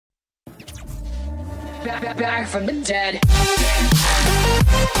back from the dead.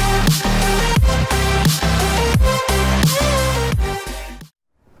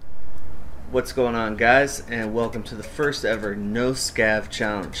 What's going on, guys, and welcome to the first ever no SCAV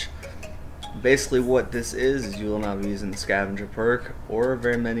challenge. Basically what this is you will not be using the scavenger perk or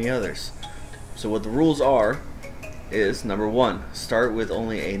very many others. So what the rules are is, number one, start with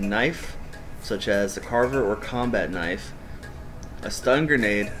only a knife such as the carver or combat knife, a stun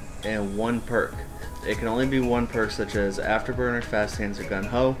grenade, and one perk. It can only be one perk such as afterburner, fast hands, or gun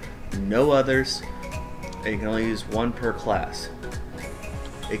ho, no others, and you can only use one per class.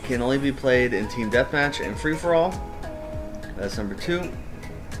 It can only be played in team deathmatch and free-for-all. That's number two.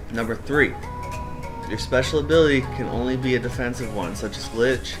 Number three, your special ability can only be a defensive one, such as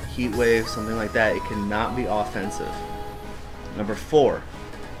glitch, heat wave, something like that. It cannot be offensive. Number four,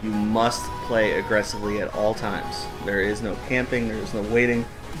 you must play aggressively at all times. There is no camping, there is no waiting.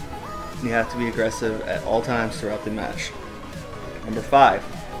 You have to be aggressive at all times throughout the match. Number five,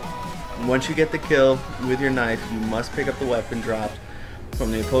 once you get the kill with your knife, you must pick up the weapon dropped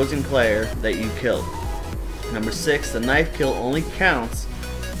from the opposing player that you killed. Number six, the knife kill only counts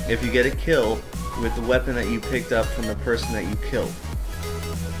if you get a kill with the weapon that you picked up from the person that you killed,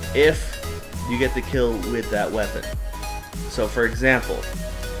 if you get the kill with that weapon. So for example,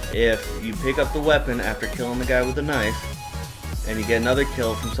 if you pick up the weapon after killing the guy with the knife and you get another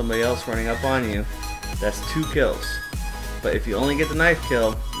kill from somebody else running up on you, that's 2 kills. But if you only get the knife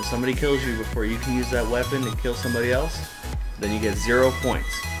kill and somebody kills you before you can use that weapon to kill somebody else, then you get 0 points.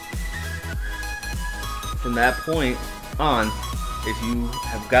 From that point on, if you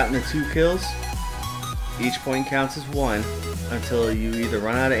have gotten the 2 kills, each point counts as 1 until you either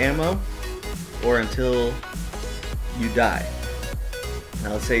run out of ammo or until you die.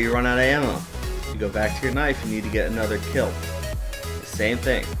 Now let's say you run out of ammo. You go back to your knife, you need to get another kill. The same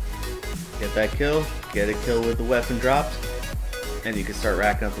thing. Get that kill, get a kill with the weapon dropped, and you can start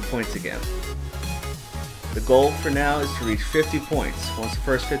racking up the points again. The goal for now is to reach 50 points. Once the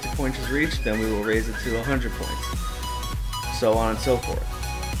first 50 points is reached, then we will raise it to 100 points. So on and so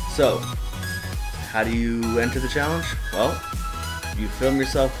forth. So, how do you enter the challenge? Well, you film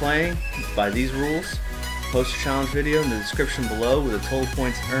yourself playing by these rules, post your challenge video in the description below with the total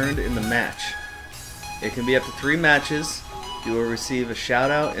points earned in the match. It can be up to 3 matches. You will receive a shout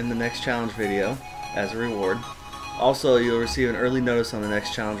out in the next challenge video as a reward. Also, you'll receive an early notice on the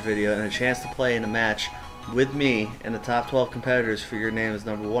next challenge video and a chance to play in a match with me and the top 12 competitors for your name as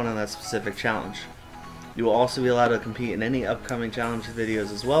number 1 on that specific challenge. You will also be allowed to compete in any upcoming challenge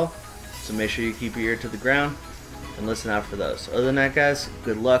videos as well, so make sure you keep your ear to the ground and listen out for those. Other than that, guys,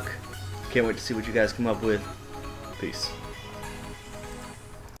 good luck. Can't wait to see what you guys come up with. Peace.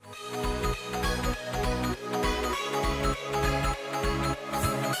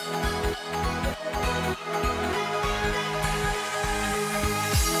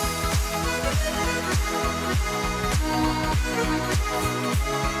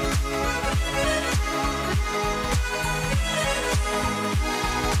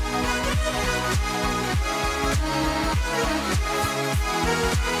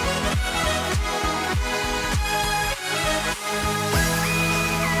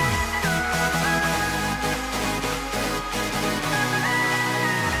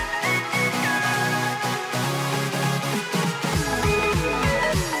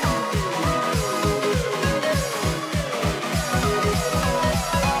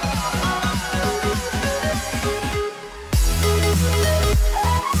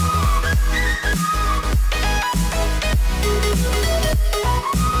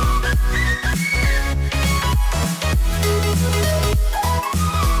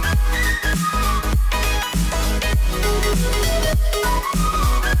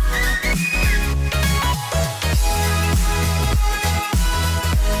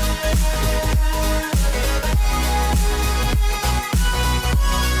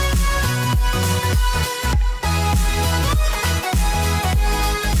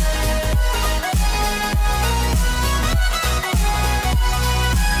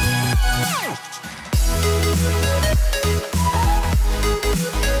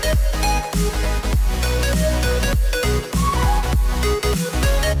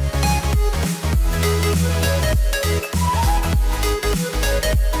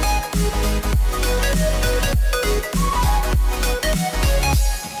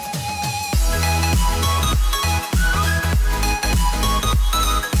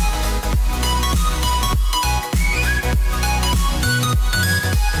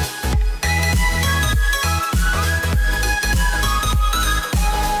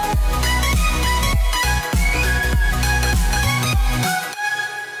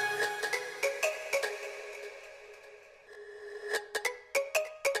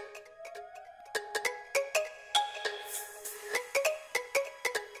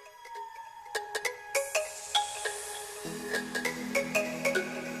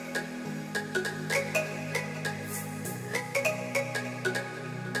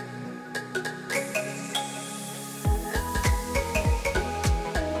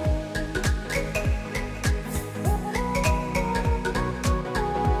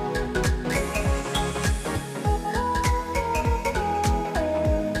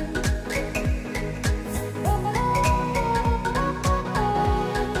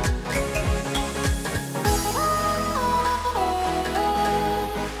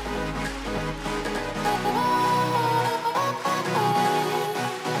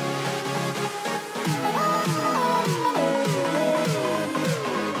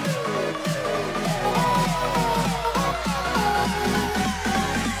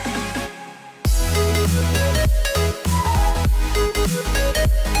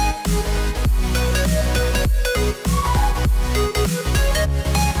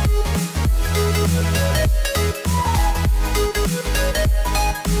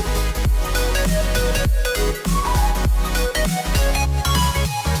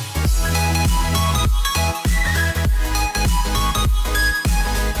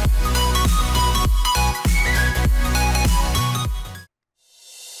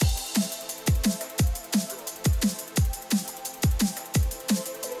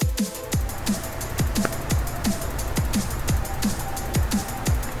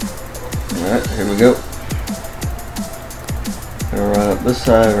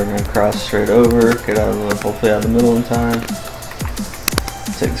 side. We're gonna cross straight over, get out of the, hopefully out of the middle in time.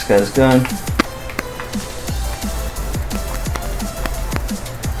 Take this guy's gun.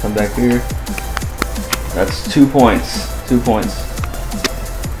 Come back here. That's 2 points. 2 points.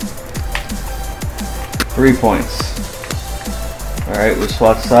 3 points. Alright, we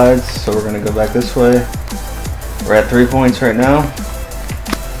swapped sides, so we're gonna go back this way. We're at 3 points right now.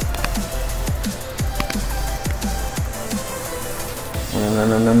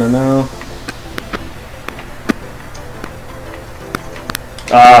 No.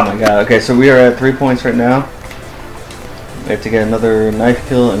 Oh my god, okay, so we are at 3 points right now. We have to get another knife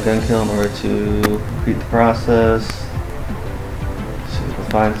kill and gun kill in order to repeat the process. See if we can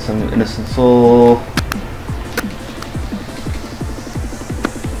find some innocent soul.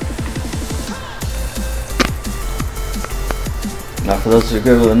 Now for those who are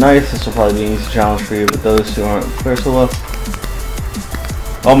good with a knife, this will probably be an easy challenge for you, but those who aren't clear so well.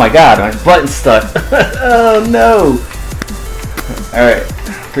 Oh my god, my button's stuck. Oh no! Alright,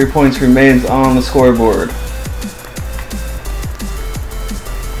 3 points remains on the scoreboard.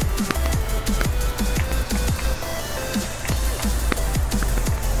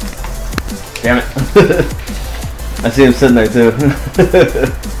 Damn it. I see him sitting there too.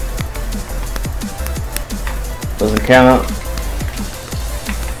 Doesn't count.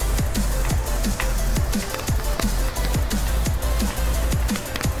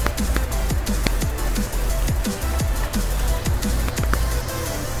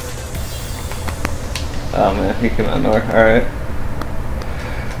 Oh man, he came out north. Alright.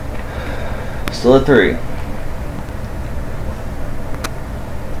 Still at 3.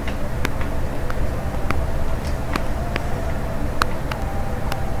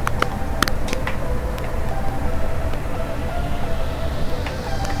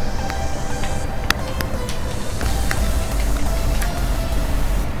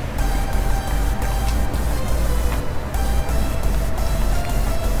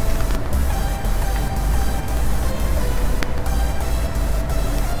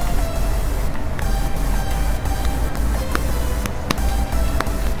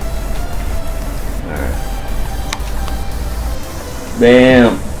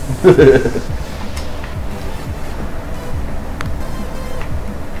 Bam!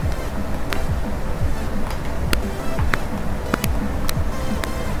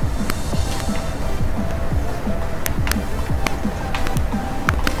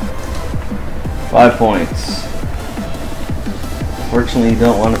 5 points. Unfortunately, you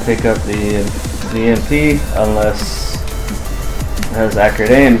don't want to pick up the MP unless it has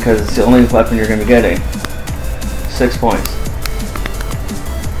accurate aim, because it's the only weapon you're going to be getting. 6 points.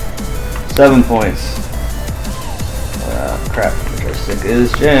 7 points. Crap. Our stick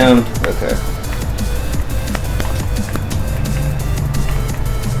is jammed. Okay.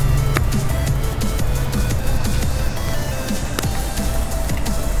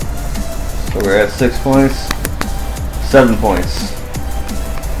 So we're at 6 points. 7 points.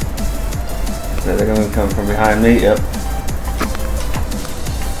 Okay, they're going to come from behind me. Yep.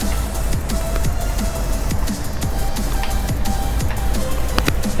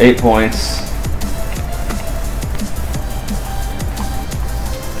 Eight points.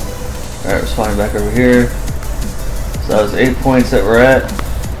 Alright, we're spawning back over here. So that was 8 points that we're at.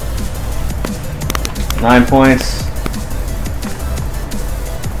 9 points.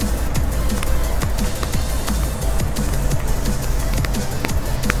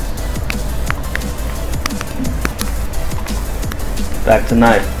 Back to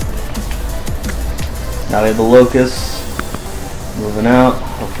knife. Now we have the locust. Moving out,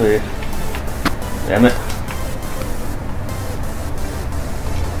 hopefully. Damn it.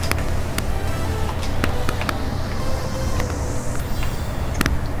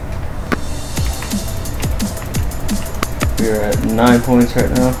 We're at 9 points right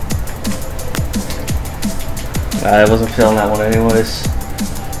now. I wasn't feeling that one anyways.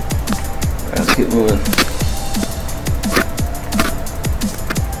 Alright, let's keep moving.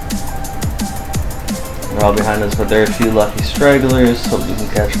 They're all behind us, but there are a few lucky stragglers. Hope we can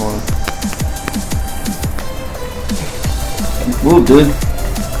catch one. Move, dude.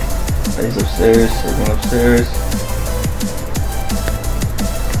 He's upstairs. We're going upstairs.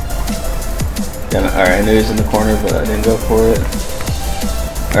 Damn it. Alright, I knew he was in the corner, but I didn't go for it.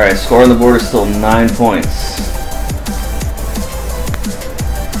 Alright, score on the board is still 9 points.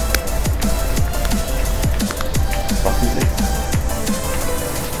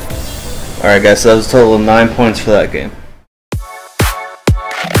 Alright guys, so that was a total of 9 points for that game.